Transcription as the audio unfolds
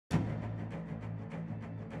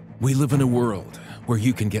We live in a world where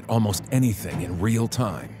you can get almost anything in real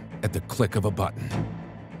time at the click of a button.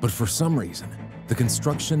 But for some reason, the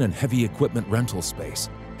construction and heavy equipment rental space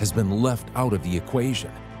has been left out of the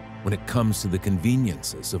equation when it comes to the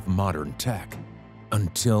conveniences of modern tech.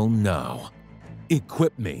 Until now.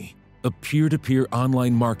 eqpme, a peer-to-peer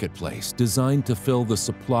online marketplace designed to fill the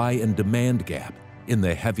supply and demand gap in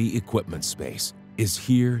the heavy equipment space, is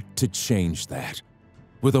here to change that.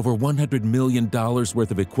 With over $100 million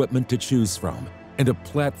worth of equipment to choose from and a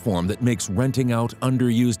platform that makes renting out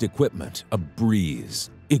underused equipment a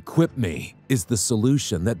breeze, eqpme is the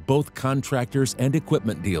solution that both contractors and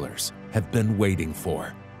equipment dealers have been waiting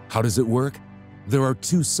for. How does it work? There are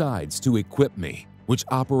two sides to eqpme, which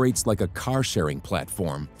operates like a car-sharing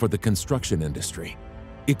platform for the construction industry.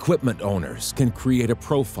 Equipment owners can create a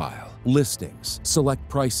profile, listings, select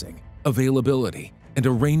pricing, availability, and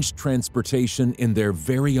arrange transportation in their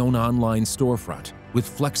very own online storefront with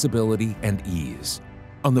flexibility and ease.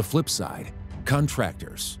 On the flip side,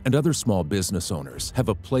 contractors and other small business owners have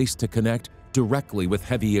a place to connect directly with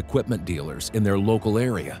heavy equipment dealers in their local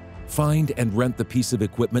area, find and rent the piece of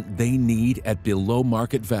equipment they need at below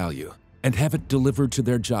market value, and have it delivered to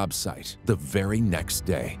their job site the very next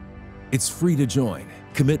day. It's free to join,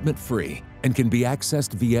 commitment-free, and can be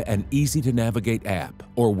accessed via an easy-to-navigate app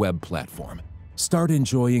or web platform. Start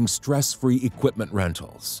enjoying stress-free equipment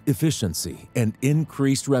rentals, efficiency, and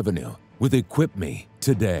increased revenue with eqpme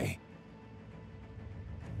today.